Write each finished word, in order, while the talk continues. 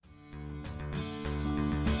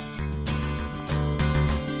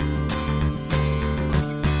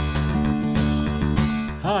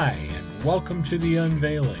Hi, and welcome to The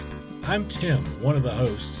Unveiling. I'm Tim, one of the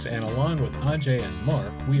hosts, and along with Ajay and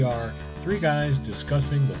Mark, we are three guys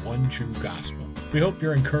discussing the one true gospel. We hope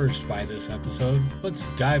you're encouraged by this episode. Let's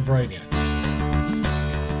dive right in.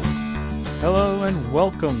 Hello and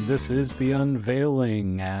welcome. This is The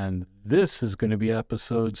Unveiling, and this is going to be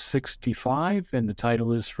episode 65, and the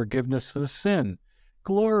title is Forgiveness of Sin.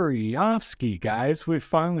 Gloriovsky, guys. We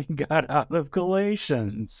finally got out of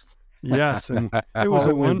Galatians. Yes, and it was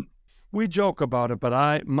a one. We joke about it,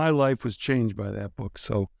 but my life was changed by that book.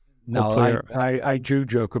 So no, I do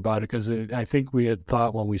joke about it because I think we had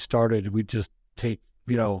thought when we started we'd just take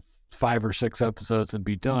 5 or 6 episodes and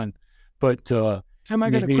be done. But Tim, I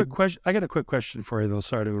got a quick question. I got a quick question for you, though.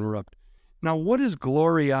 Sorry to interrupt. Now, what is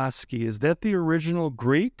gloriosky? Is that the original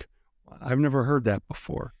Greek? I've never heard that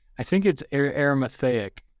before. I think it's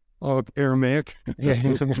Aramaic. Oh, Aramaic?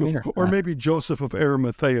 Yeah. Or maybe Joseph of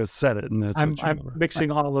Arimathea said it, and that's I'm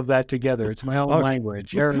mixing all of that together. It's my own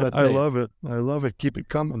language. Arimathea. I love it. I love it. Keep it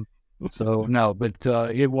coming. So, no, but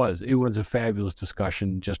it was a fabulous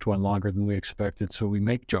discussion, just went longer than we expected, so we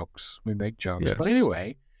make jokes. Yes. But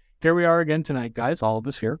anyway, here we are again tonight, guys, all of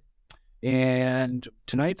us here. And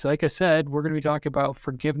tonight, like I said, we're going to be talking about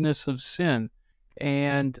forgiveness of sin.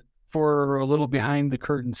 And for a little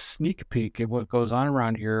behind-the-curtain sneak peek at what goes on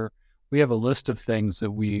around here, we have a list of things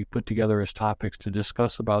that we put together as topics to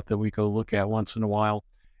discuss about that we go look at once in a while.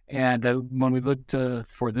 And when we looked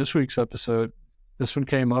for this week's episode, this one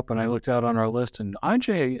came up, and I looked out on our list, and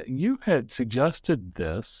Ajay, you had suggested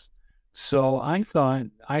this, so I thought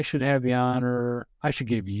I should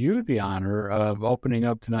give you the honor of opening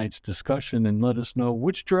up tonight's discussion and let us know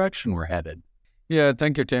which direction we're headed. Yeah,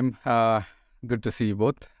 thank you, Tim. Good to see you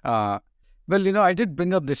both. I did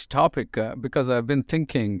bring up this topic because I've been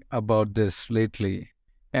thinking about this lately.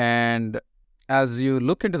 And as you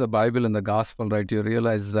look into the Bible and the gospel, right, you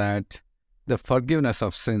realize that the forgiveness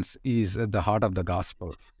of sins is at the heart of the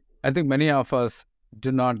gospel. I think many of us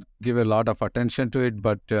do not give a lot of attention to it,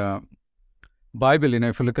 but Bible,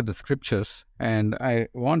 if you look at the scriptures, and I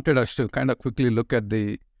wanted us to kind of quickly look at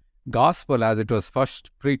the gospel as it was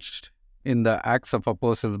first preached in the Acts of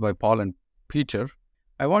Apostles by Paul and Peter.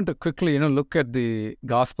 I want to quickly, look at the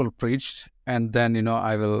gospel preached, and then,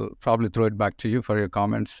 I will probably throw it back to you for your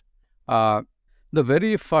comments. The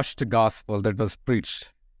very first gospel that was preached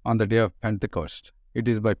on the day of Pentecost, it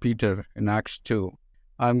is by Peter in Acts 2.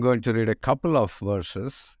 I'm going to read a couple of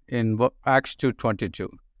verses in Acts 2:22.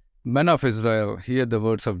 Men of Israel, hear the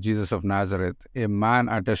words of Jesus of Nazareth, a man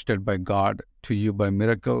attested by God to you by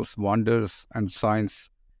miracles, wonders, and signs,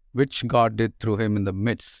 which God did through him in the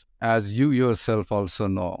midst, as you yourself also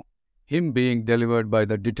know. Him being delivered by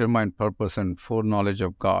the determined purpose and foreknowledge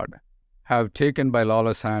of God, have taken by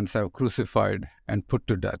lawless hands, have crucified and put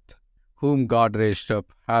to death, whom God raised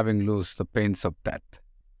up, having loosed the pains of death.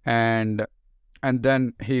 And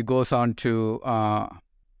then he goes on to,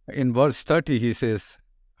 in verse 30, he says,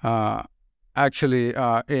 in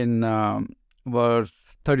verse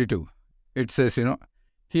 32, it says,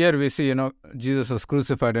 here we see, Jesus was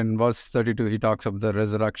crucified, and in verse 32, he talks of the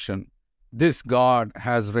resurrection. This God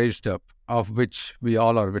has raised up, of which we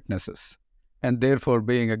all are witnesses. And therefore,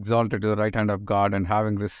 being exalted to the right hand of God, and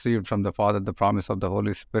having received from the Father the promise of the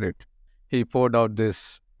Holy Spirit, he poured out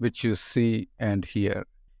this which you see and hear.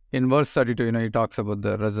 In verse 32, he talks about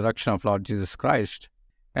the resurrection of Lord Jesus Christ.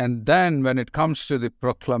 And then when it comes to the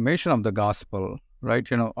proclamation of the gospel, right,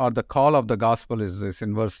 or the call of the gospel is this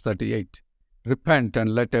in verse 38. Repent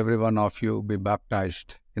and let every one of you be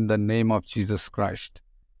baptized in the name of Jesus Christ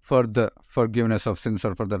for the forgiveness of sins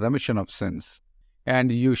or for the remission of sins,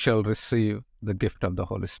 and you shall receive the gift of the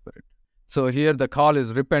Holy Spirit. So here the call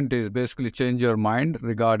is repent, is basically change your mind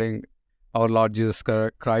regarding our Lord Jesus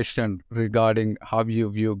Christ and regarding how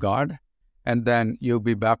you view God, and then you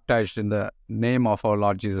be baptized in the name of our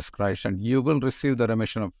Lord Jesus Christ, and you will receive the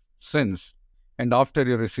remission of sins. And after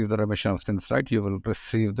you receive the remission of sins, right, you will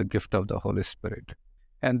receive the gift of the Holy Spirit.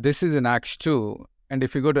 And this is in Acts 2. And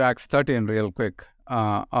if you go to Acts 13 real quick,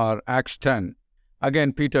 or Acts 10,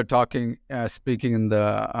 again, Peter speaking in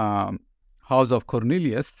the house of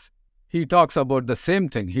Cornelius, he talks about the same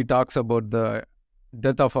thing. He talks about the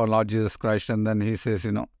death of our Lord Jesus Christ, and then he says,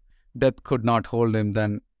 death could not hold him.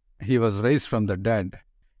 Then he was raised from the dead.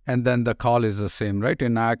 And then the call is the same, right?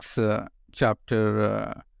 In Acts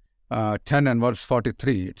chapter 10 and verse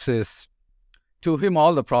 43, it says, to him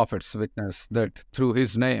all the prophets witness that through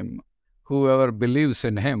his name, whoever believes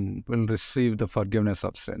in him will receive the forgiveness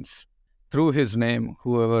of sins. Through his name,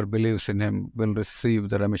 whoever believes in him will receive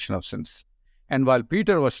the remission of sins. And while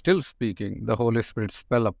Peter was still speaking, the Holy Spirit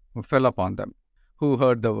fell upon them who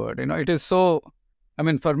heard the word. It is so I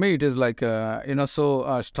mean, for me, it is like,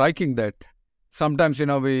 so striking that sometimes,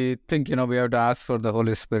 we think, we have to ask for the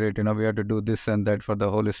Holy Spirit, we have to do this and that for the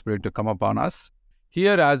Holy Spirit to come upon us.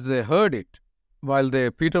 Here, as they heard it, while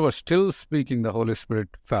Peter was still speaking, the Holy Spirit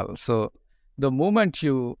fell. So the moment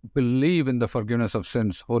you believe in the forgiveness of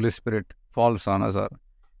sins, Holy Spirit falls on us or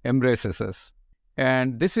embraces us.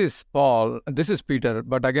 And this is Peter.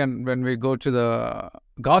 But again, when we go to the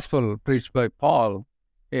gospel preached by Paul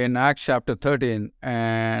in Acts chapter 13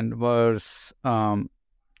 and verse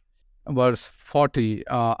 40,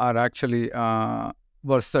 are actually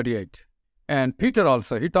verse 38. And Peter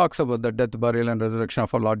also, he talks about the death, burial, and resurrection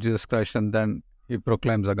of our Lord Jesus Christ, and then he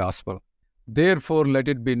proclaims the gospel. Therefore, let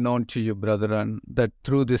it be known to you, brethren, that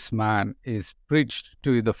through this man is preached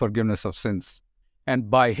to you the forgiveness of sins. And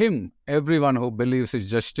by him, everyone who believes is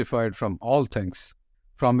justified from all things,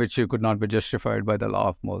 from which you could not be justified by the law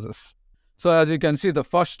of Moses. So as you can see, the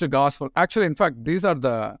first gospel, actually, in fact, these are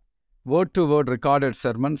the word-to-word recorded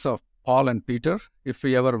sermons of Paul and Peter. If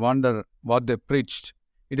we ever wonder what they preached,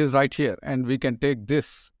 it is right here. And we can take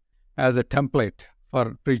this as a template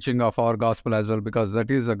for preaching of our gospel as well, because that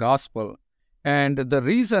is the gospel. And the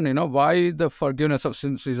reason, why the forgiveness of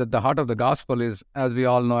sins is at the heart of the gospel is, as we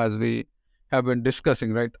all know, as we have been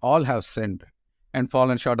discussing, right? All have sinned and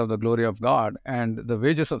fallen short of the glory of God, and the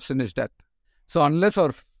wages of sin is death. So unless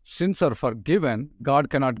our sins are forgiven, God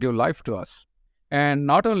cannot give life to us. And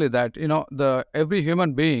not only that, every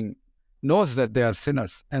human being knows that they are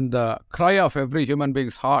sinners, and the cry of every human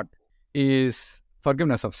being's heart is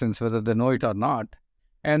forgiveness of sins, whether they know it or not.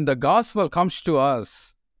 And the gospel comes to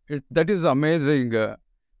us. That is amazing thing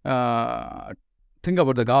about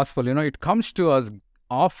the gospel. It comes to us,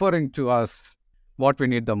 offering to us what we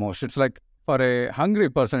need the most. It's like for a hungry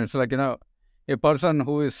person, it's like, a person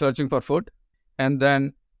who is searching for food, and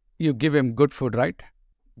then you give him good food, right?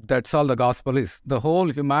 That's all the gospel is. The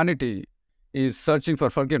whole humanity is searching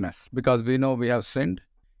for forgiveness because we know we have sinned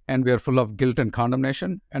and we are full of guilt and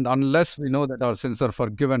condemnation. And unless we know that our sins are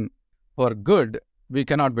forgiven for good, we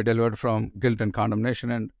cannot be delivered from guilt and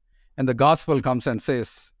condemnation. And the gospel comes and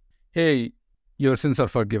says, hey, your sins are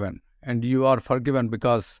forgiven, and you are forgiven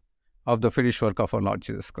because of the finished work of our Lord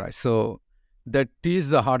Jesus Christ. So that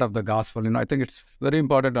is the heart of the gospel. I think it's very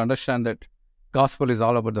important to understand that gospel is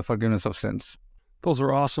all about the forgiveness of sins. Those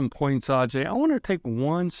are awesome points, Ajay. I want to take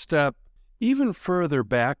one step even further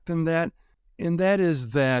back than that, and that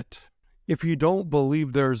is that if you don't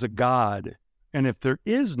believe there's a God, and if there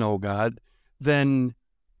is no God, then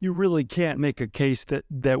you really can't make a case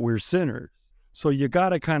that we're sinners. So you got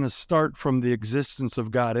to kind of start from the existence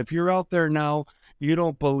of God. If you're out there now, you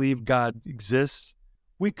don't believe God exists,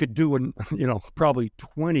 we could do probably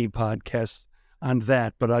 20 podcasts on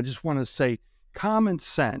that. But I just want to say common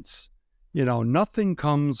sense, nothing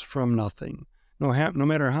comes from nothing. No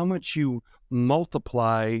matter how much you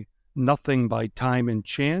multiply nothing by time and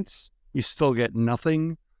chance, you still get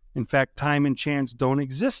nothing. In fact, time and chance don't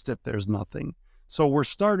exist if there's nothing. So we're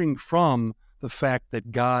starting from the fact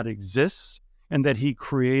that God exists and that he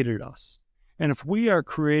created us. And if we are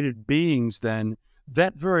created beings, then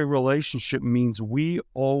that very relationship means we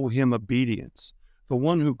owe him obedience. The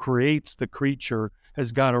one who creates the creature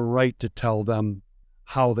has got a right to tell them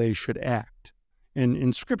how they should act.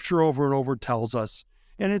 And Scripture over and over tells us,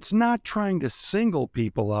 and it's not trying to single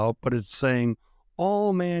people out, but it's saying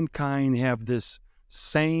all mankind have this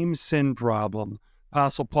same sin problem.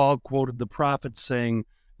 Apostle Paul quoted the prophet saying,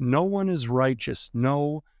 no one is righteous,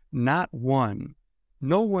 no, not one.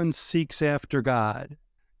 No one seeks after God.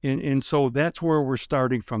 And so that's where we're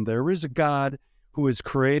starting from. There is a God who has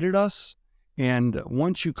created us, and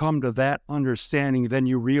once you come to that understanding, then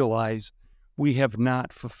you realize we have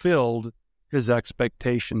not fulfilled his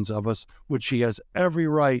expectations of us, which he has every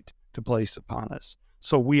right to place upon us.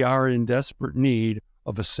 So we are in desperate need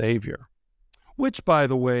of a Savior, which, by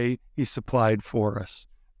the way, he supplied for us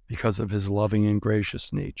because of his loving and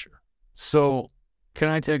gracious nature. So can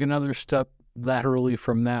I take another step laterally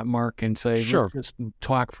from that, Mark, and say, sure, let's just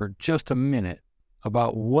talk for just a minute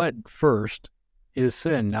about what first is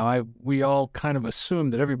sin. Now, we all kind of assume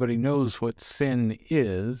that everybody knows what sin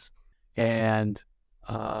is, and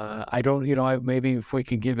I don't, maybe if we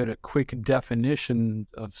could give it a quick definition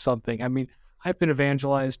of something. I mean, I've been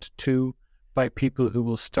evangelized too by people who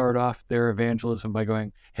will start off their evangelism by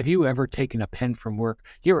going, have you ever taken a pen from work?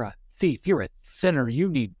 You're a thief. You're a sinner. You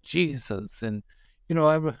need Jesus. And,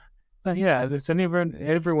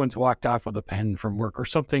 everyone's walked off with a pen from work or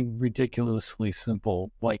something ridiculously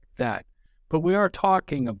simple like that. But we are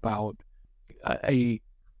talking about a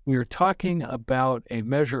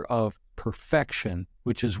measure of perfection,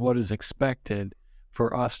 which is what is expected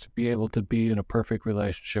for us to be able to be in a perfect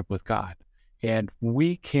relationship with God. And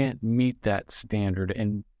we can't meet that standard.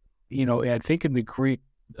 And, I think in the Greek,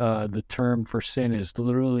 the term for sin is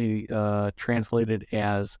literally translated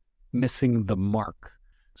as missing the mark.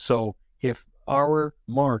 So if our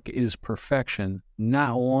mark is perfection,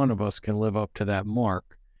 not one of us can live up to that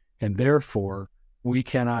mark. And therefore, we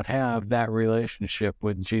cannot have that relationship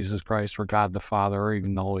with Jesus Christ or God the Father or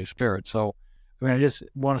even the Holy Spirit. So, I just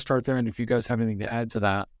want to start there. And if you guys have anything to add to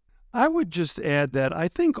that. I would just add that I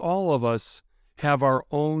think all of us have our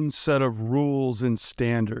own set of rules and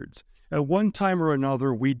standards. At one time or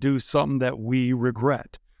another, we do something that we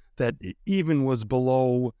regret, that even was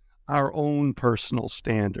below our own personal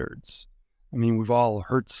standards. I mean, we've all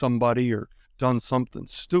hurt somebody or done something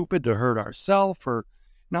stupid to hurt ourselves. Or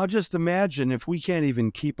now just imagine if we can't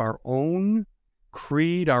even keep our own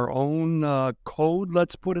creed, our own code,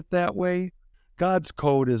 let's put it that way. God's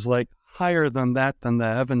code is like higher than that, than the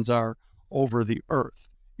heavens are over the earth.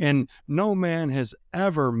 And no man has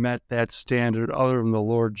ever met that standard other than the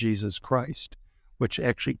Lord Jesus Christ, which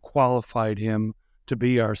actually qualified him to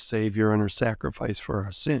be our Savior and our sacrifice for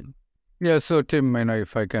our sin. Yeah, so Tim,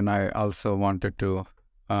 if I can, I also wanted to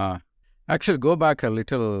actually go back a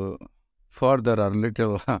little further, or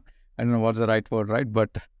little, I don't know what's the right word, right?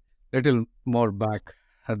 But little more back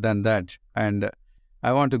than that. And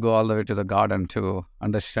I want to go all the way to the garden to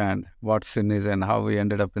understand what sin is and how we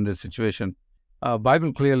ended up in this situation.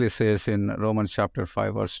 Bible clearly says in Romans chapter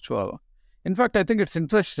 5, verse 12. In fact, I think it's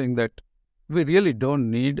interesting that we really don't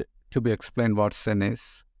need to be explained what sin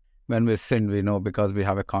is. When we sin, we know because we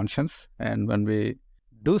have a conscience. And when we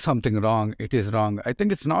do something wrong, it is wrong. I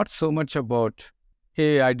think it's not so much about,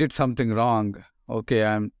 hey, I did something wrong. Okay,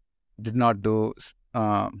 I did not do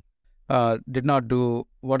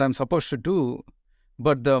what I'm supposed to do.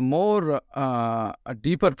 But the more a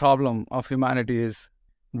deeper problem of humanity is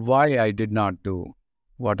why I did not do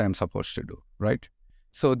what I'm supposed to do, right?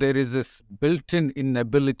 So there is this built-in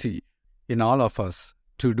inability in all of us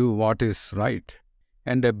to do what is right,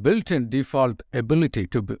 and a built-in default ability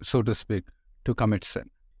to, so to speak, to commit sin.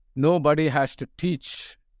 Nobody has to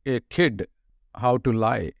teach a kid how to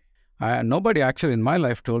lie. Nobody actually in my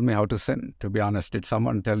life told me how to sin, to be honest. Did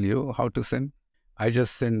someone tell you how to sin? I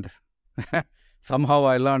just sinned. Somehow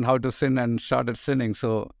I learned how to sin and started sinning.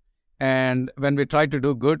 And when we try to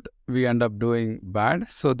do good, we end up doing bad.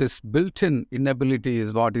 So this built-in inability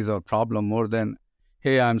is what is our problem, more than,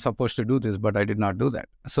 hey, I'm supposed to do this, but I did not do that.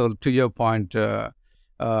 So to your point,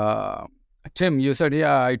 Tim, you said,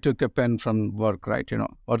 yeah, I took a pen from work, right?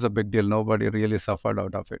 What's the big deal? Nobody really suffered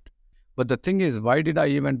out of it. But the thing is, why did I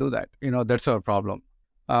even do that? That's our problem.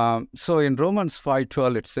 So in Romans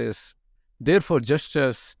 5:12, it says, therefore, just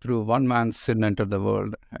as through one man's sin entered the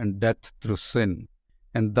world, and death through sin,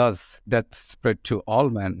 and thus death spread to all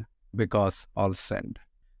men because all sinned.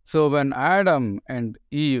 So when Adam and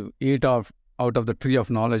Eve ate out of the tree of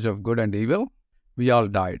knowledge of good and evil, we all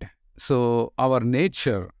died. So our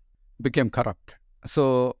nature became corrupt.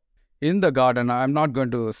 So in the garden, I'm not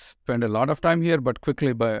going to spend a lot of time here, but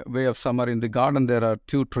quickly by way of summary, in the garden there are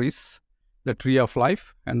two trees, the tree of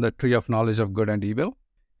life and the tree of knowledge of good and evil.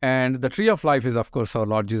 And the tree of life is, of course, our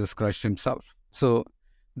Lord Jesus Christ himself. So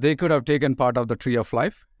they could have taken part of the tree of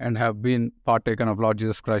life and have been partaken of Lord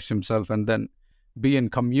Jesus Christ himself and then be in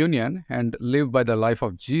communion and live by the life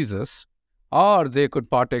of Jesus, or they could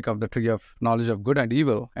partake of the tree of knowledge of good and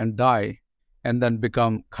evil and die and then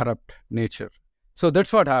become corrupt nature. So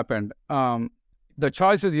that's what happened. The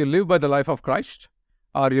choice is you live by the life of Christ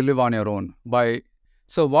or you live on your own.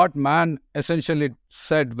 So what man essentially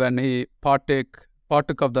said when he partook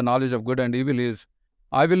of the knowledge of good and evil is,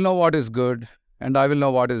 I will know what is good and I will know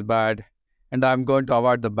what is bad, and I am going to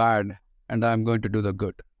avoid the bad and I am going to do the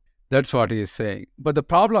good. That's what he is saying. But the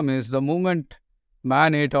problem is, the moment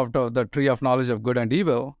man ate out of the tree of knowledge of good and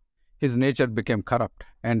evil, his nature became corrupt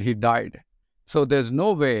and he died. So there's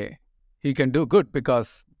no way he can do good,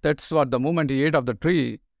 because that's what, the moment he ate of the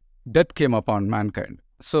tree, death came upon mankind.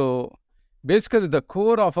 So basically the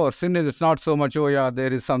core of our sin is, it's not so much, oh yeah,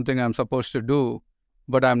 there is something I'm supposed to do,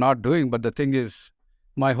 but I'm not doing. But the thing is,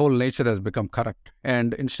 my whole nature has become corrupt.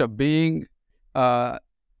 And instead of being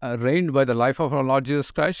reigned by the life of our Lord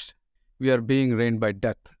Jesus Christ, we are being reigned by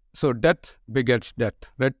death. So death begets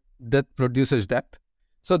death. Death produces death.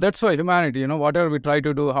 So that's why humanity, whatever we try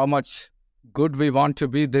to do, how much good we want to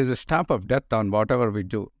be, there's a stamp of death on whatever we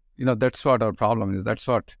do. That's what our problem is. That's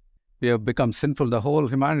what we have become sinful. The whole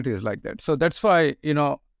humanity is like that. So that's why,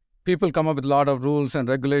 people come up with a lot of rules and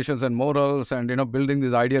regulations and morals and, building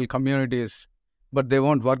these ideal communities, but they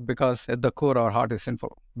won't work because at the core, our heart is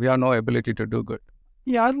sinful. We have no ability to do good.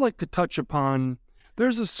 Yeah, I'd like to touch upon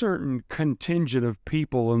there's a certain contingent of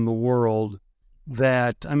people in the world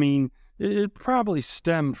that, I mean, it probably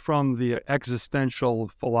stemmed from the existential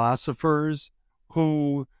philosophers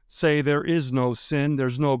who say there is no sin,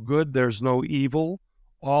 there's no good, there's no evil,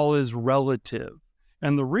 all is relative.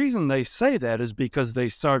 And the reason they say that is because they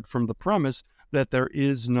start from the premise that there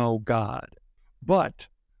is no God. But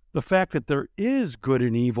the fact that there is good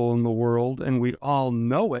and evil in the world, and we all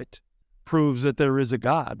know it, proves that there is a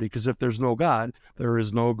God, because if there's no God, there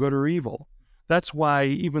is no good or evil. That's why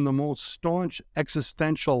even the most staunch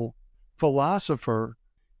existential philosopher,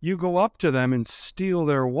 you go up to them and steal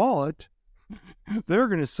their wallet, they're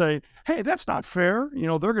going to say, hey, that's not fair. You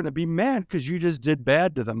know, they're going to be mad because you just did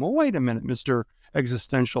bad to them. Well, wait a minute, Mr.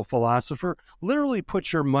 Existential philosopher. Literally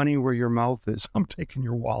put your money where your mouth is. I'm taking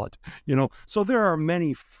your wallet. You know, so there are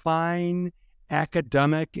many fine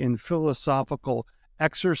academic and philosophical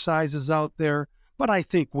exercises out there, but I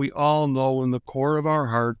think we all know in the core of our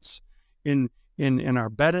hearts, in our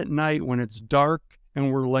bed at night when it's dark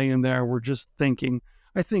and we're laying there, we're just thinking.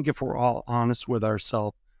 I think if we're all honest with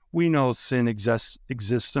ourselves, we know sin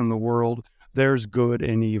exists in the world. There's good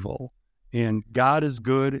and evil. And God is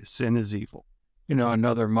good, sin is evil. You know,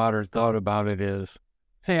 another modern thought about it is,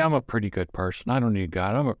 hey, I'm a pretty good person. I don't need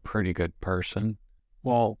God. I'm a pretty good person.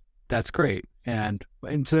 Well, that's great. And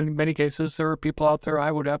in many cases, there are people out there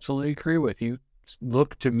I would absolutely agree with. You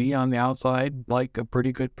look to me on the outside like a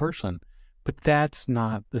pretty good person. But that's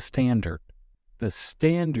not the standard. The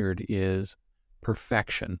standard is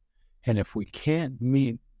perfection. And if we can't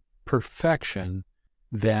meet perfection,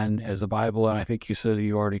 then, as the Bible, and I think you said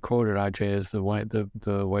you already quoted, Ajay, is the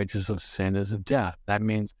wages of sin is death. That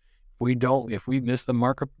means if we miss the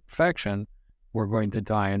mark of perfection, we're going to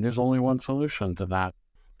die. And there's only one solution to that.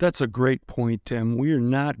 That's a great point, Tim. We are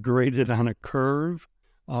not graded on a curve.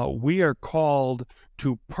 We are called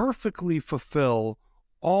to perfectly fulfill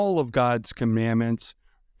all of God's commandments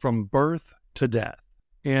from birth to death.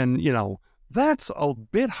 And, you know, that's a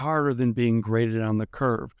bit harder than being graded on the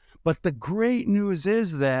curve. But the great news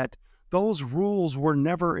is that those rules were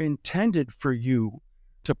never intended for you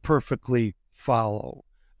to perfectly follow.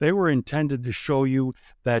 They were intended to show you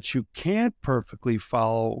that you can't perfectly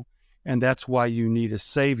follow, and that's why you need a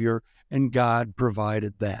Savior, and God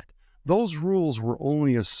provided that. Those rules were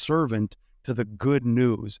only a servant to the good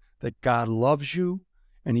news that God loves you,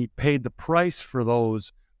 and He paid the price for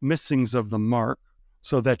those missings of the mark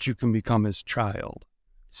so that you can become His child.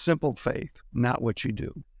 Simple faith, not what you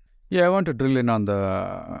do. Yeah, I want to drill in on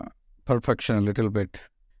the perfection a little bit.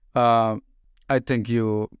 I think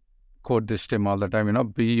you quote this, Tim, all the time, you know,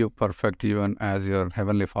 be you perfect even as your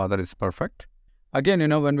Heavenly Father is perfect. Again, you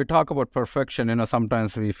know, when we talk about perfection, you know,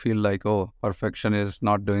 sometimes we feel like, oh, perfection is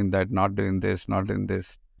not doing that, not doing this, not doing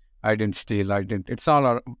this. I didn't steal, It's all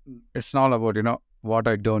about, you know, what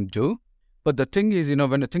I don't do. But the thing is, you know,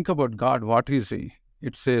 when you think about God, what is He?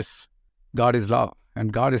 It says God is love,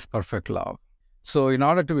 and God is perfect love. So in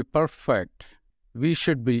order to be perfect, we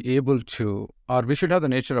should be able to, or we should have the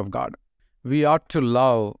nature of God. We ought to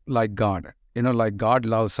love like God. You know, like God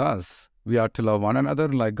loves us. We ought to love one another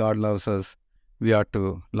like God loves us. We ought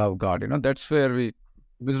to love God. You know, that's where we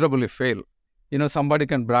miserably fail. You know, somebody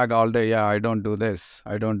can brag all day, yeah, I don't do this,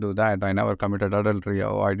 I don't do that, I never committed adultery,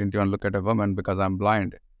 oh, I didn't even look at a woman because I'm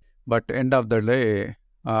blind. But end of the day,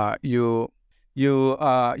 you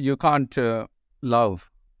can't love.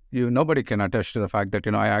 Nobody can attest to the fact that,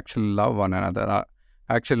 you know, I actually love one another. I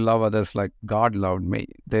actually love others like God loved me.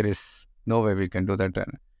 There is no way we can do that.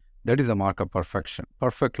 And that is a mark of perfection.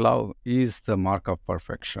 Perfect love is the mark of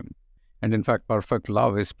perfection. And in fact, perfect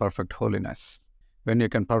love is perfect holiness. When you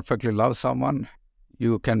can perfectly love someone,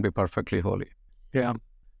 you can be perfectly holy. Yeah,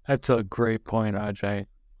 that's a great point, Ajay.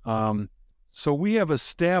 So we have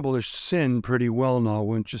established sin pretty well now,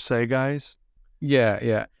 wouldn't you say, guys?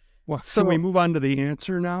 Yeah. Well, so can we move on to the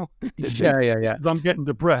answer now? Yeah. I'm getting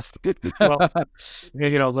depressed. Well,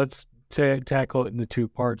 you know, let's tackle it in the two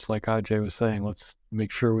parts, like Ajay was saying. Let's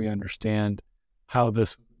make sure we understand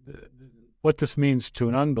what this means to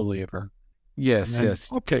an unbeliever.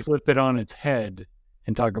 Yes. Okay, flip it on its head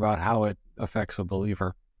and talk about how it affects a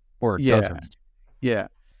believer, or it doesn't. Yeah.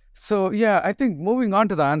 So I think moving on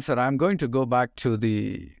to the answer, I'm going to go back to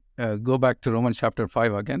Romans chapter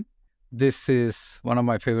 5 again. This is one of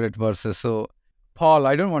my favorite verses. So Paul,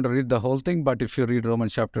 I don't want to read the whole thing, but if you read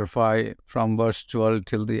Romans chapter 5 from verse 12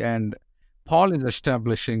 till the end, Paul is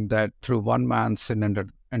establishing that through one man sin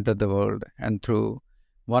entered the world, and through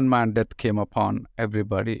one man death came upon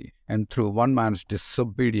everybody, and through one man's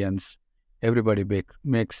disobedience everybody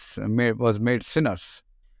was made sinners.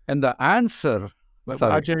 And the answer...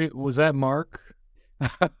 Ajay, was that Mark?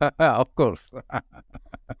 Of course.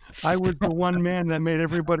 I was the one man that made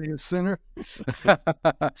everybody a sinner.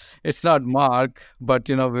 It's not Mark, but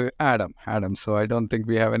Adam. So I don't think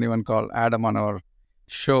we have anyone called Adam on our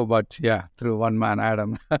show, but yeah, through one man,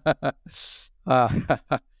 Adam.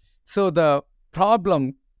 So the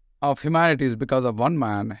problem of humanity is because of one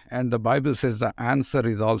man, and the Bible says the answer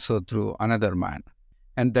is also through another man,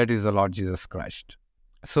 and that is the Lord Jesus Christ.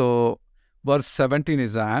 So verse 17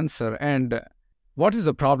 is the answer. And what is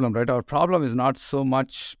the problem, right? Our problem is not so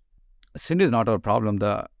much, sin is not our problem.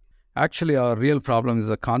 Actually, our real problem is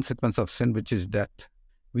the consequence of sin, which is death.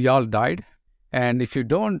 We all died. And if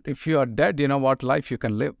you are dead, what life you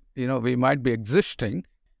can live? We might be existing,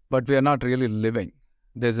 but we are not really living.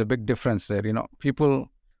 There's a big difference there.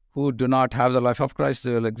 People who do not have the life of Christ,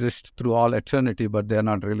 they will exist through all eternity, but they're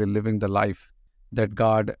not really living the life that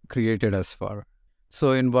God created us for.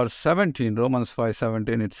 So in verse 17, Romans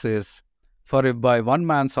 5:17, it says, "For if by one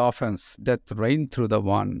man's offense death reigned through the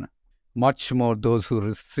one, much more those who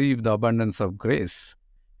receive the abundance of grace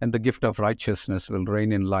and the gift of righteousness will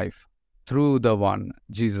reign in life through the one,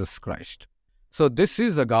 Jesus Christ." So this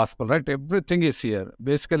is the gospel, right? Everything is here.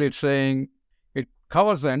 Basically, it's saying it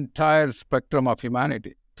covers the entire spectrum of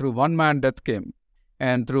humanity. Through one man, death came.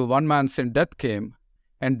 And through one man's sin, death came.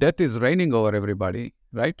 And death is reigning over everybody,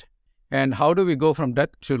 right? And how do we go from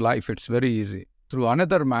death to life? It's very easy. Through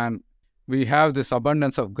another man, we have this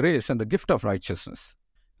abundance of grace and the gift of righteousness.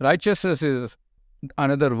 Righteousness is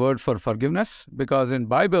another word for forgiveness, because in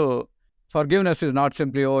Bible, forgiveness is not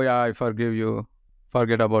simply, oh yeah, I forgive you,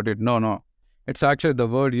 forget about it. No. It's actually, the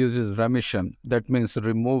word uses remission. That means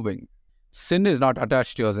removing. Sin is not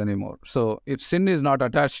attached to us anymore. So if sin is not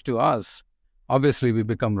attached to us, obviously we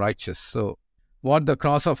become righteous. So what the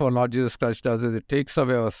cross of our Lord Jesus Christ does is it takes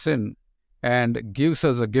away our sin and gives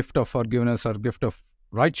us a gift of forgiveness or gift of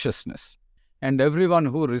righteousness. And everyone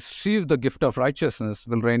who receives the gift of righteousness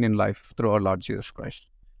will reign in life through our Lord Jesus Christ.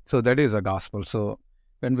 So that is the gospel. So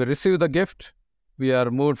when we receive the gift, we are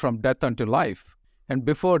moved from death unto life. And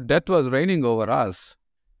before death was reigning over us,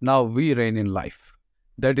 now we reign in life.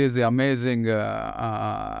 That is the amazing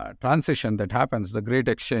transition that happens, the great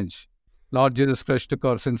exchange. Lord Jesus Christ took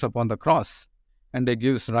our sins upon the cross, and He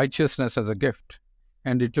gives righteousness as a gift.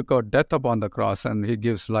 And He took our death upon the cross, and He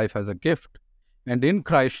gives life as a gift. And in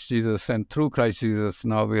Christ Jesus and through Christ Jesus,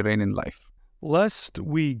 now we reign in life. Lest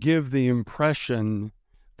we give the impression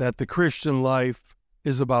that the Christian life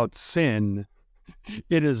is about sin,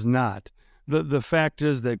 it is not. The fact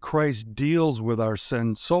is that Christ deals with our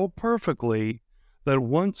sin so perfectly that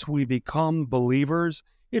once we become believers,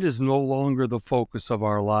 it is no longer the focus of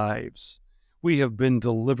our lives. We have been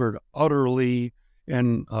delivered utterly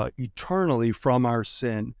and eternally from our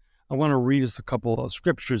sin. I want to read us a couple of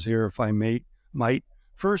scriptures here, if I might.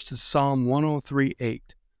 First is Psalm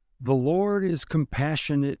 103:8. "The Lord is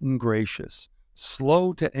compassionate and gracious,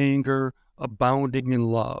 slow to anger, abounding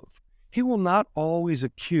in love. He will not always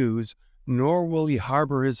accuse, nor will He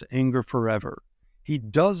harbor His anger forever. He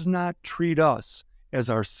does not treat us as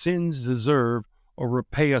our sins deserve, or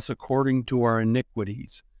repay us according to our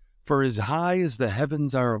iniquities. For as high as the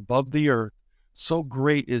heavens are above the earth, so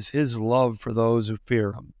great is His love for those who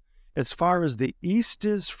fear Him. As far as the east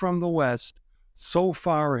is from the west, so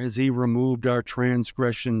far has He removed our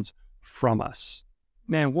transgressions from us."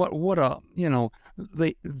 Man,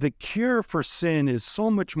 the cure for sin is so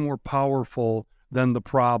much more powerful than the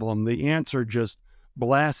problem. The answer just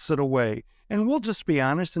blasts it away. And we'll just be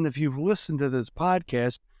honest, and if you've listened to this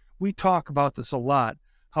podcast, we talk about this a lot,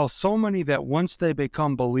 how so many that once they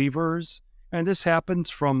become believers, and this happens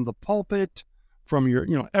from the pulpit, from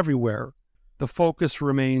everywhere, the focus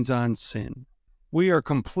remains on sin. We are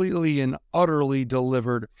completely and utterly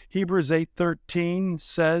delivered. Hebrews 8:13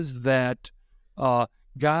 says that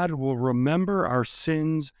God will remember our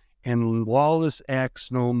sins and lawless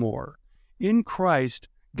acts no more. In Christ,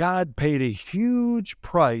 God paid a huge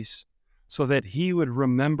price so that He would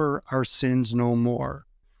remember our sins no more.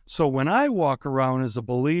 So when I walk around as a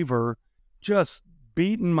believer, just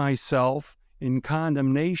beating myself in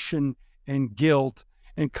condemnation and guilt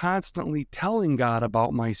and constantly telling God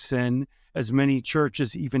about my sin, as many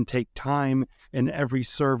churches even take time in every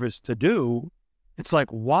service to do, it's like,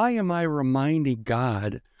 why am I reminding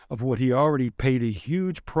God of what He already paid a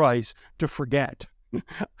huge price to forget?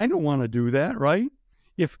 I don't want to do that, right?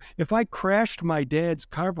 If I crashed my dad's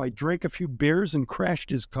car, if I drank a few beers and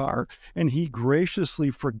crashed his car, and he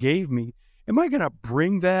graciously forgave me, am I going to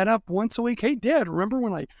bring that up once a week? Hey, Dad, remember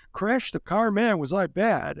when I crashed the car? Man, was I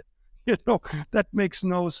bad? That makes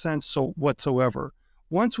no sense whatsoever.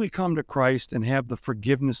 Once we come to Christ and have the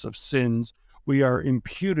forgiveness of sins, we are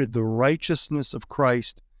imputed the righteousness of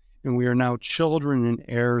Christ, and we are now children and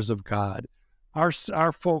heirs of God.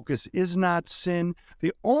 Our focus is not sin.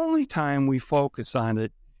 The only time we focus on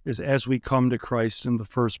it is as we come to Christ in the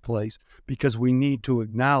first place, because we need to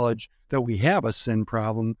acknowledge that we have a sin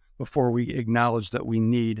problem before we acknowledge that we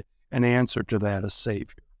need an answer to that, a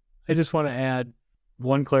Savior. I just want to add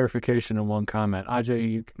one clarification and one comment.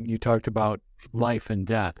 Ajay, you talked about life and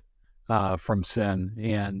death from sin,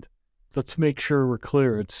 and let's make sure we're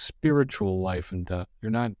clear. It's spiritual life and death.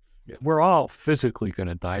 We're all physically going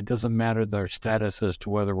to die. It doesn't matter their status as to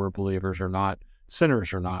whether we're believers or not,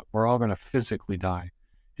 sinners or not. We're all going to physically die.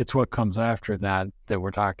 It's what comes after that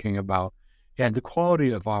we're talking about. And the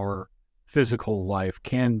quality of our physical life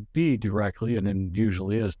can be directly, and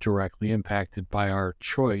usually is directly, impacted by our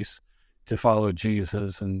choice to follow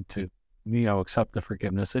Jesus and to, accept the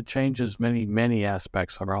forgiveness. It changes many, many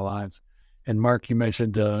aspects of our lives. And Mark, you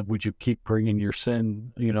mentioned, would you keep bringing your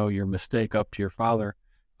sin, your mistake up to your Father?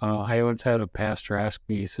 I once had a pastor ask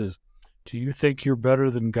me, he says, do you think you're better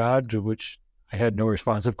than God? To which I had no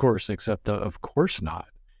response, of course, except of course not.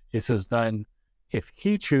 It says, then if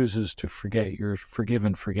he chooses to forgive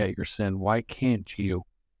and forget your sin, why can't you?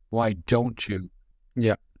 Why don't you?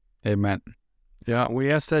 Yeah. Amen. Yeah,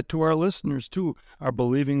 we ask that to our listeners too, our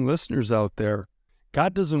believing listeners out there.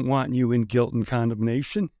 God doesn't want you in guilt and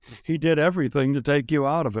condemnation. He did everything to take you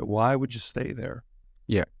out of it. Why would you stay there?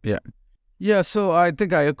 Yeah, so I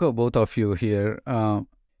think I echo both of you here.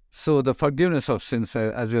 So the forgiveness of sins,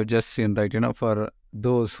 as we have just seen, right, for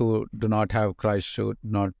those who do not have Christ, who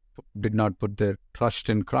did not put their trust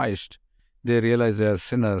in Christ, they realize they are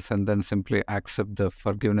sinners and then simply accept the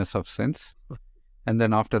forgiveness of sins. And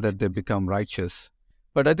then after that, they become righteous.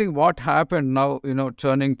 But I think what happened now,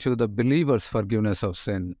 turning to the believer's forgiveness of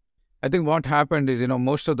sin, I think what happened is,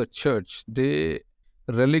 most of the church, they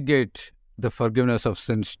relegate the forgiveness of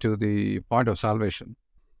sins to the point of salvation.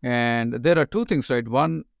 And there are two things, right?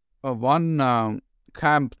 One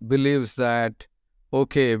camp believes that,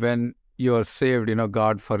 okay, when you are saved,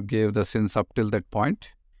 God forgave the sins up till that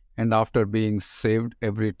point. And after being saved,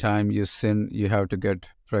 every time you sin, you have to get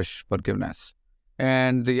fresh forgiveness.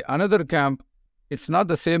 And the another camp, it's not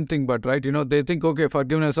the same thing, but right, they think, okay,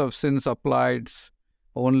 forgiveness of sins applies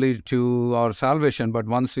only to our salvation, but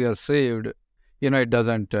once we are saved, it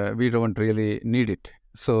doesn't, we don't really need it.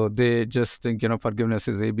 So they just think, forgiveness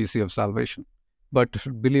is ABC of salvation, but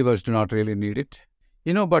believers do not really need it.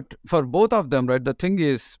 But for both of them, right, the thing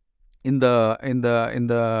is, in the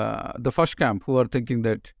first camp, who are thinking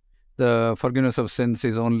that the forgiveness of sins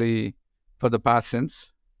is only for the past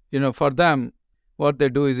sins, for them, what they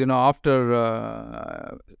do is,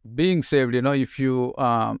 after being saved, if you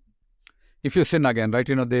sin again, right,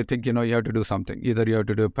 they think, you have to do something. Either you have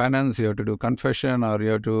to do penance, you have to do confession, or you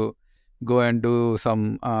have to go and do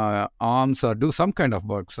some alms or do some kind of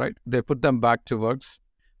works, right? They put them back to works,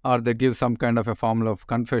 or they give some kind of a formula of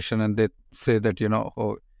confession, and they say that,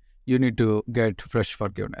 you need to get fresh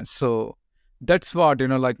forgiveness. So that's what,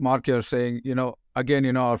 like Mark, you're saying,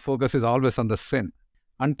 again, our focus is always on the sin.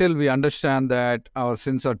 Until we understand that our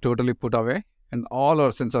sins are totally put away and all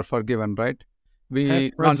our sins are forgiven, right?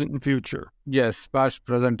 Past, present, and future. Yes, past,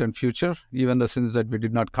 present, and future. Even the sins that we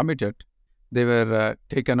did not commit yet, they were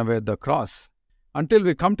taken away at the cross. Until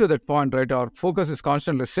we come to that point, right, our focus is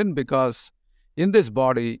constantly sin, because in this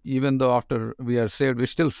body, even though after we are saved, we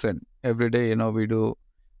still sin. Every day, we do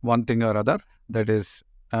one thing or other that is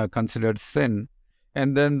considered sin.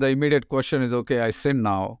 And then the immediate question is, okay, I sin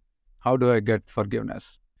now. How do I get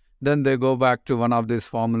forgiveness? Then they go back to one of these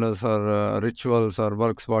formulas or rituals or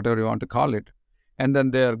works, whatever you want to call it. And then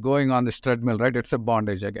they are going on this treadmill, right? It's a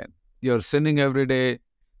bondage again. You're sinning every day,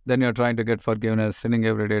 then you're trying to get forgiveness, sinning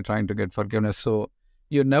every day, trying to get forgiveness. So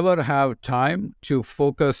you never have time to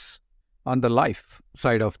focus on the life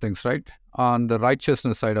side of things, right? On the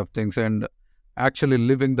righteousness side of things, and actually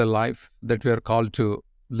living the life that we are called to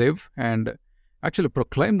live and actually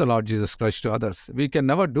proclaim the Lord Jesus Christ to others. We can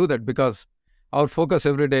never do that because our focus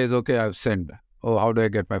every day is, okay, I've sinned. Oh, how do I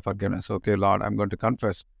get my forgiveness? Okay, Lord, I'm going to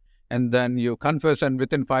confess. And then you confess, and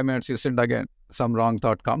within 5 minutes you sinned again. Some wrong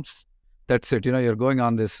thought comes. That's it. You're going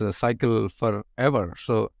on this cycle forever.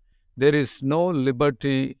 So there is no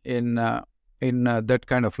liberty in that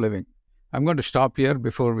kind of living. I'm going to stop here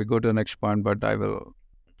before we go to the next point, but I will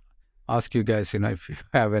ask you guys, if you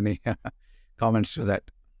have any comments to that.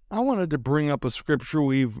 I wanted to bring up a scripture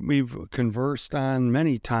we've conversed on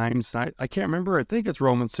many times. I can't remember. I think it's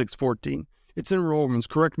Romans 6:14. It's in Romans.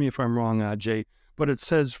 Correct me if I'm wrong, Ajay. But it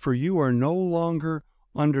says, "For you are no longer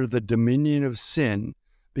under the dominion of sin,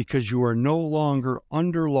 because you are no longer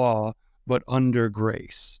under law, but under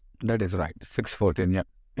grace." That is right. 6:14, yeah.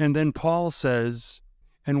 And then Paul says,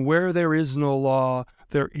 and where there is no law,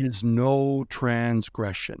 there is no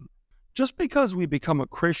transgression. Just because we become a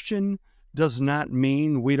Christian does not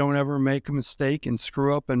mean we don't ever make a mistake and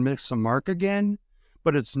screw up and miss a mark again,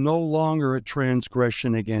 but it's no longer a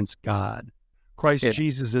transgression against God. Christ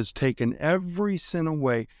Jesus has taken every sin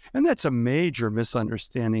away, and that's a major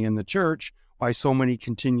misunderstanding in the church, why so many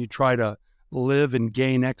continue to try to live and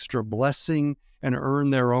gain extra blessing and earn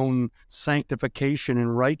their own sanctification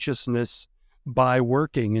and righteousness by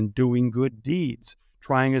working and doing good deeds,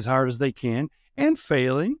 trying as hard as they can and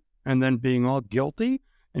failing, and then being all guilty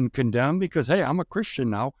and condemned because, hey, I'm a Christian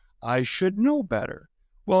now, I should know better.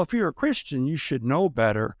 Well, if you're a Christian, you should know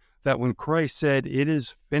better that when Christ said it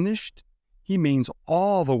is finished, he means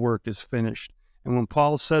all the work is finished. And when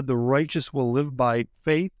Paul said the righteous will live by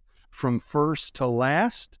faith from first to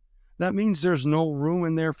last, that means there's no room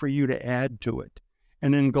in there for you to add to it.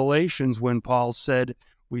 And in Galatians, when Paul said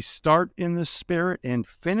we start in the Spirit and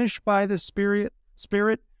finish by the Spirit,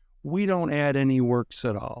 we don't add any works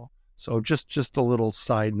at all. So just a little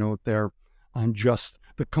side note there on just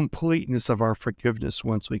the completeness of our forgiveness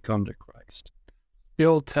once we come to Christ. The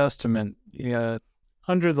Old Testament,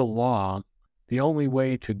 under the law, the only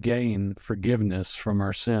way to gain forgiveness from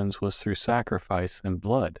our sins was through sacrifice and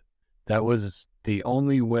blood. That was the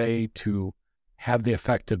only way to have the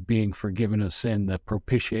effect of being forgiven of sin, the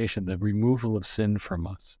propitiation, the removal of sin from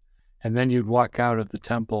us. And then you'd walk out of the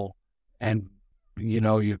temple and,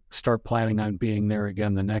 you start planning on being there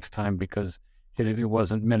again the next time because it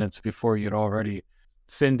wasn't minutes before you'd already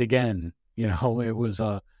sinned again. It was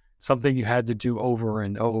something you had to do over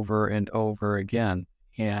and over and over again.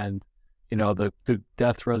 And, the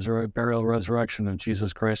death, burial, resurrection of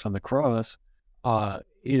Jesus Christ on the cross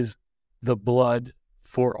is the blood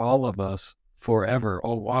for all of us forever,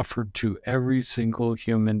 offered to every single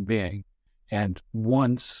human being. And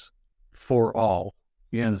once for all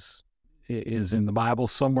is in the Bible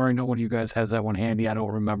somewhere. I know one of you guys has that one handy. I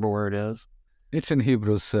don't remember where it is. It's in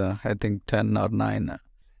Hebrews, I think 10 or 9.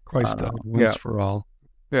 Christ died once for all.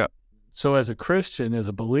 Yeah. So as a Christian, as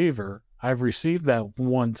a believer, I've received that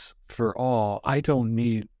once for all. I don't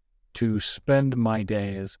need to spend my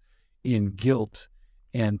days in guilt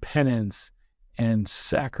and penance and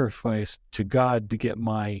sacrifice to God to get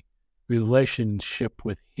my relationship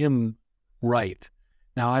with Him right.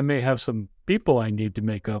 Now, I may have some people I need to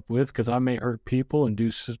make up with because I may hurt people and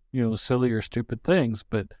do, silly or stupid things.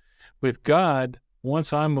 But with God,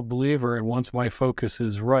 once I'm a believer and once my focus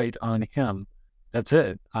is right on Him, that's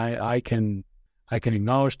it. I can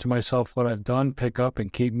acknowledge to myself what I've done, pick up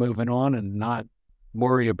and keep moving on and not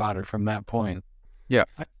worry about it from that point. Yeah.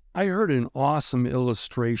 I heard an awesome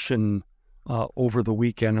illustration over the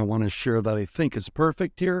weekend. I want to share that I think is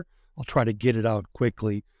perfect here. I'll try to get it out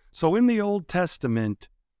quickly. So in the Old Testament,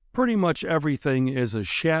 pretty much everything is a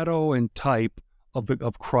shadow and type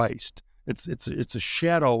of Christ. It's a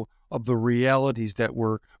shadow of the realities that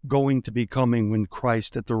were going to be coming when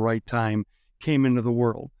Christ at the right time came into the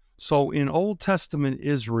world. So in Old Testament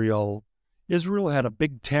Israel had a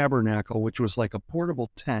big tabernacle, which was like a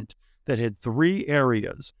portable tent that had 3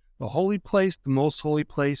 areas: the holy place, the most holy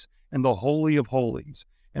place, and the Holy of Holies.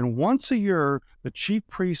 And once a year, the chief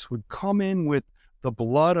priest would come in with the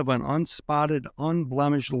blood of an unspotted,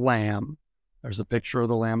 unblemished lamb. There's a picture of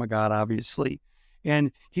the Lamb of God, obviously.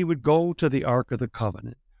 And he would go to the Ark of the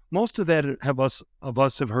Covenant. Most of that of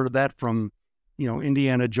us have heard of that from,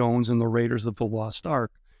 Indiana Jones and the Raiders of the Lost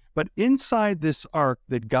Ark. But inside this ark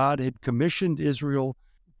that God had commissioned Israel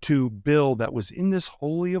to build, that was in this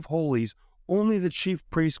Holy of Holies, only the chief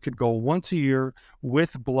priest could go once a year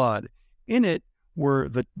with blood. In it were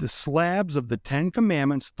the slabs of the 10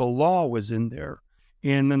 Commandments. The law was in there.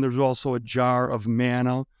 And then there's also a jar of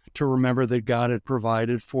manna to remember that God had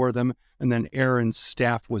provided for them. And then Aaron's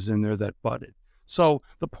staff was in there that budded. So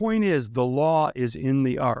the point is, the law is in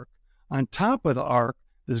the ark. On top of the ark,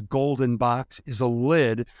 this golden box, is a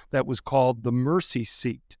lid that was called the mercy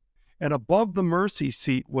seat. And above the mercy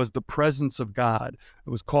seat was the presence of God. It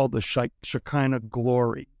was called the Shekinah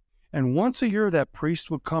glory. And once a year, that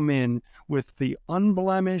priest would come in with the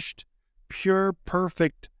unblemished, pure,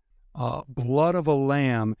 perfect blood of a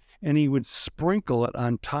lamb, and he would sprinkle it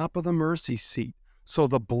on top of the mercy seat. So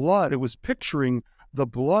the blood, it was picturing the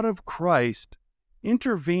blood of Christ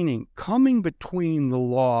intervening, coming between the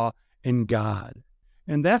law and God.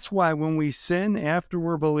 And that's why when we sin after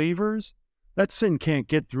we're believers, that sin can't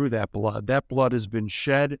get through that blood. That blood has been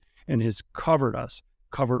shed and has covered us,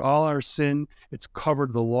 covered all our sin. It's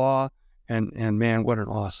covered the law. And man, what an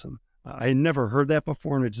awesome. I had never heard that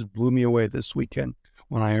before, and it just blew me away this weekend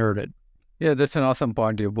when I heard it. Yeah, that's an awesome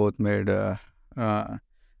point you both made.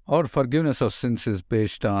 Our forgiveness of sins is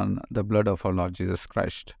based on the blood of our Lord Jesus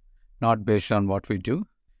Christ, not based on what we do.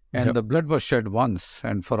 And the blood was shed once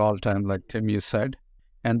and for all time, like Tim, you said.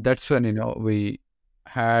 And that's when, we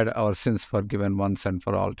had our sins forgiven once and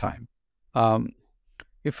for all time.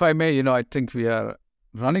 If I may, I think we are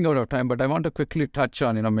running out of time, but I want to quickly touch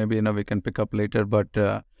on, maybe, we can pick up later. But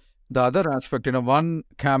the other aspect, one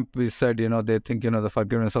camp we said, they think, the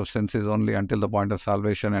forgiveness of sins is only until the point of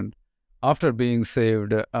salvation. And after being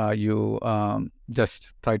saved, you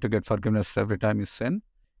just try to get forgiveness every time you sin.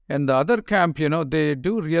 And the other camp, they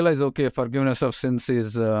do realize, okay, forgiveness of sins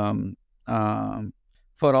is for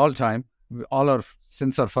all time. All our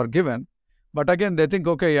sins are forgiven. But again, they think,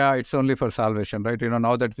 okay, yeah, it's only for salvation, right?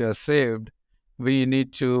 Now that we are saved, we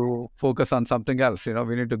need to focus on something else.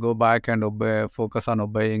 We need to go back and focus on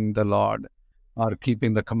obeying the Lord or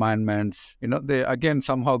keeping the commandments. They again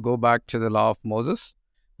somehow go back to the law of Moses.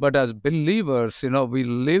 But as believers, we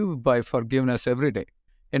live by forgiveness every day.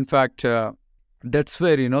 In fact, that's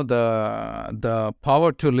where, the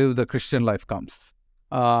power to live the Christian life comes.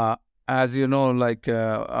 As you know, like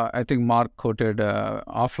I think Mark quoted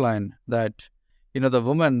offline that, the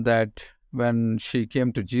woman that when she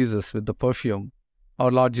came to Jesus with the perfume, our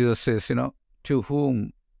Lord Jesus says, to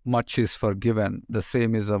whom much is forgiven, the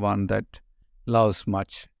same is the one that loves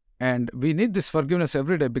much. And we need this forgiveness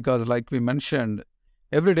every day because, like we mentioned,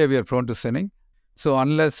 every day we are prone to sinning. So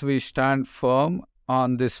unless we stand firm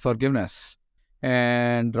on this forgiveness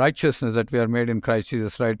and righteousness that we are made in Christ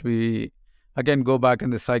Jesus, right, we again go back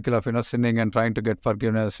in this cycle of sinning and trying to get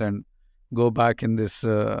forgiveness and go back in this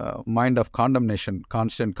mind of condemnation,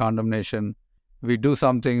 constant condemnation. We do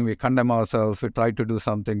something, we condemn ourselves, we try to do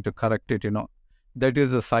something to correct it. That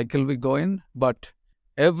is the cycle we go in. But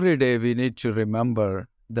every day we need to remember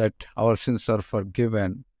that our sins are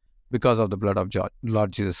forgiven because of the blood of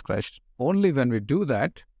Lord Jesus Christ. Only when we do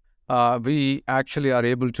that, we actually are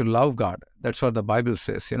able to love God. That's what the Bible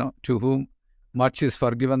says, to whom much is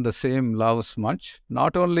forgiven, the same loves much.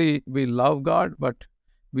 Not only we love God, but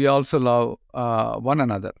we also love one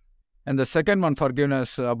another. And the second one,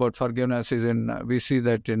 about forgiveness is we see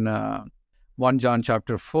that in 1 John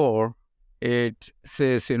chapter 4, it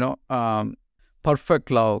says,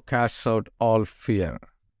 perfect love casts out all fear.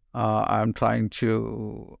 I'm trying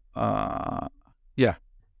to, 1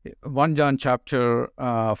 John chapter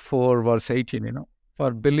 4, verse 18,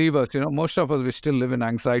 for believers, most of us, we still live in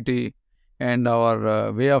anxiety, and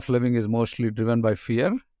our way of living is mostly driven by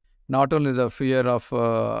fear. Not only the fear of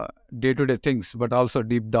day-to-day things, but also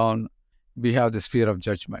deep down, we have this fear of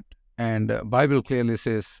judgment. And Bible clearly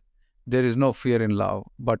says there is no fear in love,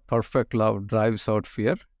 but perfect love drives out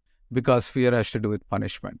fear, because fear has to do with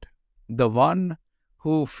punishment. The one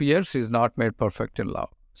who fears is not made perfect in love.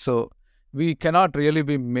 So we cannot really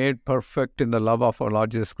be made perfect in the love of our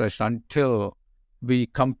Lord Jesus Christ until we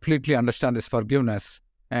completely understand this forgiveness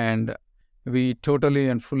and we totally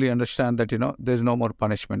and fully understand that, there's no more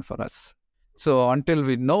punishment for us. So until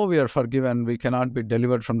we know we are forgiven, we cannot be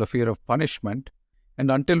delivered from the fear of punishment. And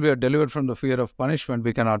until we are delivered from the fear of punishment,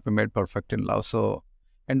 we cannot be made perfect in love. So,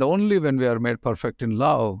 and only when we are made perfect in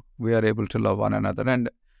love, we are able to love one another. And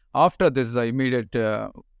after this, the immediate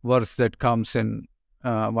verse that comes in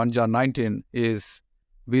 1 John 19 is,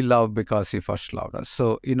 we love because he first loved us.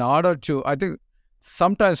 So in order to, I think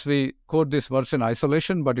sometimes we quote this verse in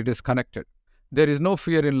isolation, but it is connected. There is no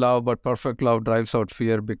fear in love, but perfect love drives out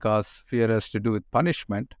fear, because fear has to do with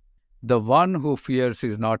punishment. The one who fears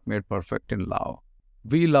is not made perfect in love.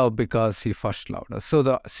 We love because he first loved us. So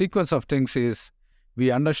the sequence of things is,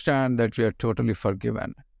 we understand that we are totally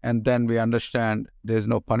forgiven, and then we understand there is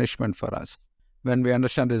no punishment for us. When we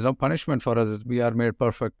understand there is no punishment for us, we are made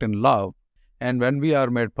perfect in love. And when we are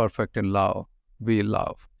made perfect in love, we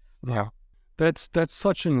love. Yeah. That's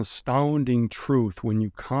such an astounding truth when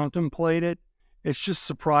you contemplate it. It's just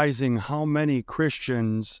surprising how many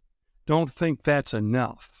Christians don't think that's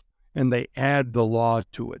enough, and they add the law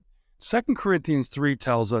to it. 2 Corinthians 3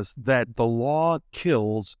 tells us that the law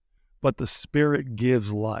kills, but the Spirit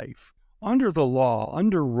gives life. Under the law,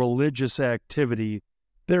 under religious activity,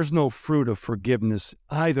 there's no fruit of forgiveness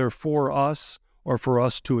either for us or for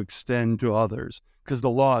us to extend to others, because the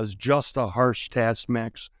law is just a harsh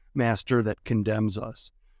taskmaster that condemns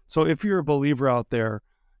us. So if you're a believer out there,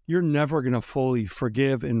 you're never going to fully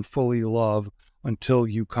forgive and fully love until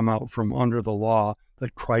you come out from under the law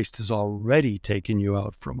that Christ has already taken you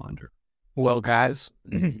out from under. Well, guys,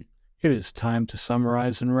 it is time to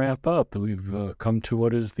summarize and wrap up. We've come to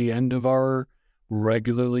what is the end of our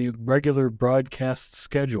regular broadcast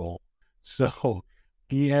schedule. So,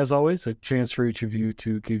 as always, a chance for each of you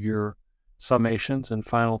to give your summations and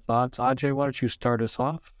final thoughts. Ajay, why don't you start us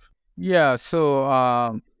off? Yeah, so,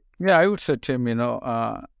 I would say, Tim,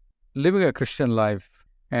 living a Christian life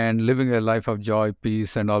and living a life of joy,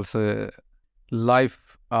 peace, and also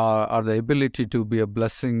life or the ability to be a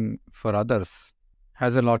blessing for others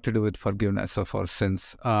has a lot to do with forgiveness of our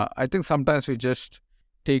sins. I think sometimes we just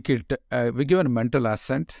take it, we give a mental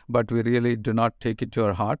assent, but we really do not take it to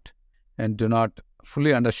our heart and do not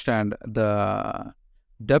fully understand the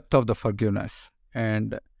depth of the forgiveness.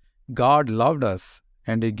 And God loved us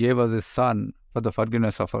and He gave us His Son for the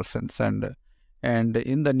forgiveness of our sins. And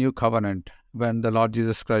in the new covenant, when the Lord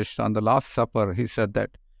Jesus Christ on the Last Supper, He said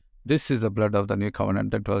that this is the blood of the new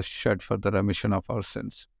covenant that was shed for the remission of our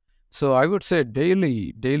sins. So I would say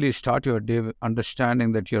daily start your day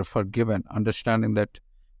understanding that you're forgiven, understanding that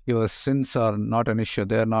your sins are not an issue.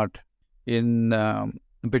 They're not in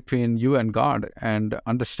between you and God, and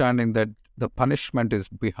understanding that the punishment is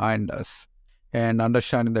behind us, and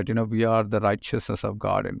understanding that, we are the righteousness of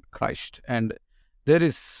God in Christ. And there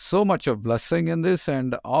is so much of blessing in this,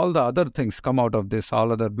 and all the other things come out of this,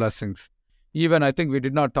 all other blessings. Even I think we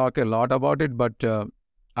did not talk a lot about it, but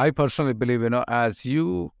I personally believe, as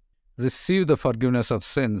you receive the forgiveness of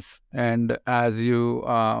sins, and as you,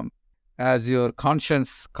 as your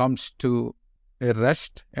conscience comes to a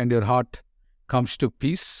rest and your heart comes to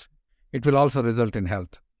peace, it will also result in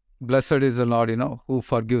health. Blessed is the Lord, who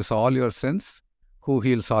forgives all your sins, who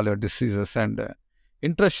heals all your diseases. And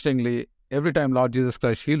interestingly, every time Lord Jesus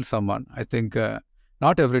Christ heals someone, I think,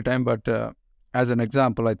 not every time, but as an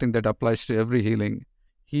example, I think that applies to every healing.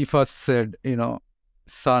 He first said,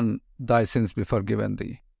 Son, thy sins be forgiven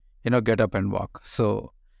thee. Get up and walk.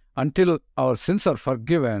 So until our sins are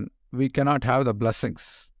forgiven, we cannot have the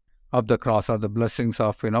blessings of the cross or the blessings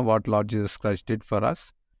of, what Lord Jesus Christ did for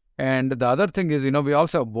us. And the other thing is, we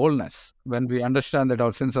also have boldness. When we understand that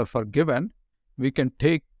our sins are forgiven, we can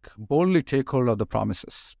boldly take hold of the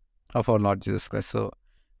promises of our Lord Jesus Christ. So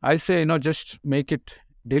I say, just make it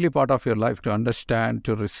daily part of your life to understand,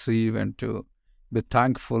 to receive, and to be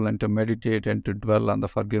thankful, and to meditate, and to dwell on the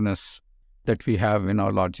forgiveness that we have in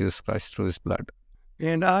our Lord Jesus Christ through His blood.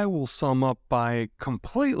 And I will sum up by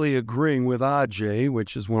completely agreeing with Ajay,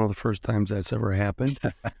 which is one of the first times that's ever happened.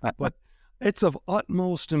 But it's of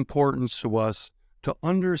utmost importance to us to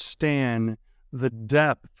understand the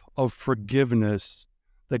depth of forgiveness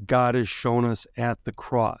that God has shown us at the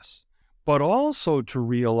cross, but also to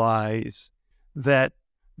realize that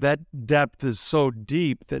depth is so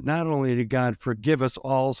deep that not only did God forgive us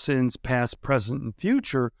all sins, past, present, and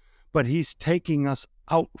future, but He's taking us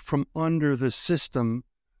out from under the system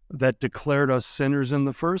that declared us sinners in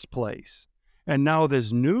the first place. And now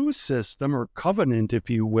this new system, or covenant, if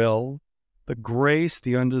you will, the grace,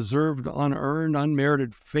 the undeserved, unearned,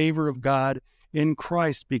 unmerited favor of God in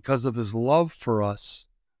Christ because of His love for us,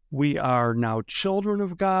 we are now children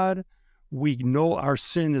of God. We know our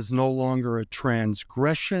sin is no longer a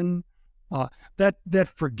transgression. That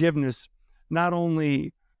forgiveness not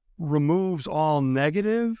only removes all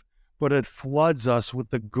negative, but it floods us with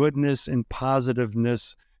the goodness and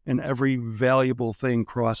positiveness and every valuable thing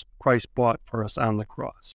Christ bought for us on the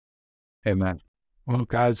cross. Amen. Well,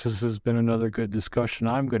 guys, this has been another good discussion.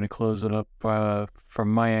 I'm going to close it up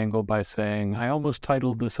from my angle by saying I almost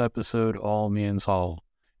titled this episode All Means All.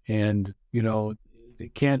 And, I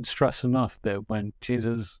can't stress enough that when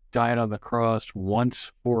Jesus died on the cross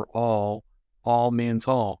once for all means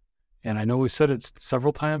all. And I know we said it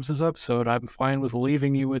several times this episode. I'm fine with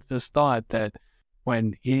leaving you with this thought that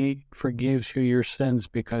when He forgives you your sins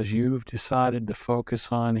because you've decided to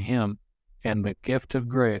focus on Him and the gift of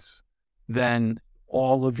grace, then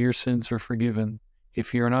all of your sins are forgiven.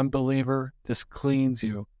 If you're an unbeliever, this cleans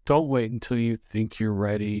you. Don't wait until you think you're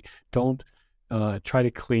ready. Don't try to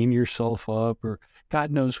clean yourself up. Or God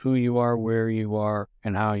knows who you are, where you are,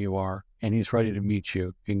 and how you are, and He's ready to meet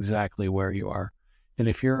you exactly where you are. And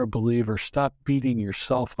if you're a believer, stop beating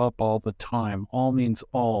yourself up all the time. All means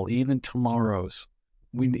all, even tomorrow's.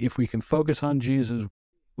 If we can focus on Jesus,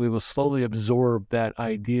 we will slowly absorb that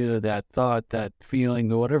idea, that thought, that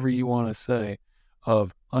feeling, whatever you want to say,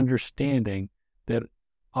 of understanding that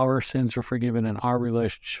our sins are forgiven and our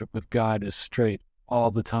relationship with God is straight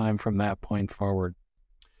all the time from that point forward.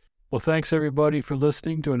 Well, thanks everybody for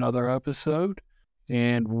listening to another episode,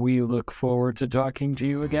 and we look forward to talking to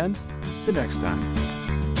you again the next time.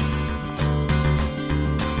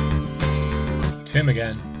 Tim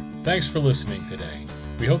again. Thanks for listening today.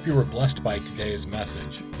 We hope you were blessed by today's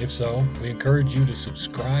message. If so, we encourage you to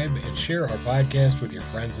subscribe and share our podcast with your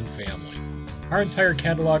friends and family. Our entire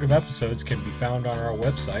catalog of episodes can be found on our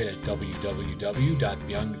website at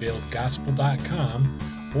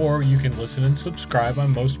www.theunveiledgospel.com, or you can listen and subscribe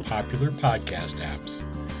on most popular podcast apps.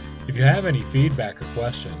 If you have any feedback or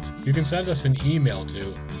questions, you can send us an email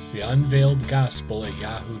to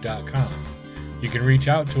theunveiledgospel@yahoo.com. You can reach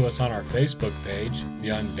out to us on our Facebook page, The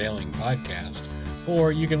Unveiling Podcast,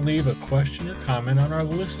 or you can leave a question or comment on our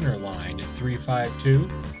listener line at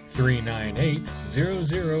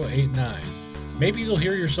 352-398-0089. Maybe you'll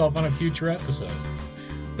hear yourself on a future episode.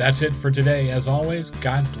 That's it for today. As always,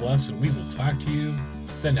 God bless, and we will talk to you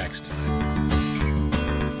the next time.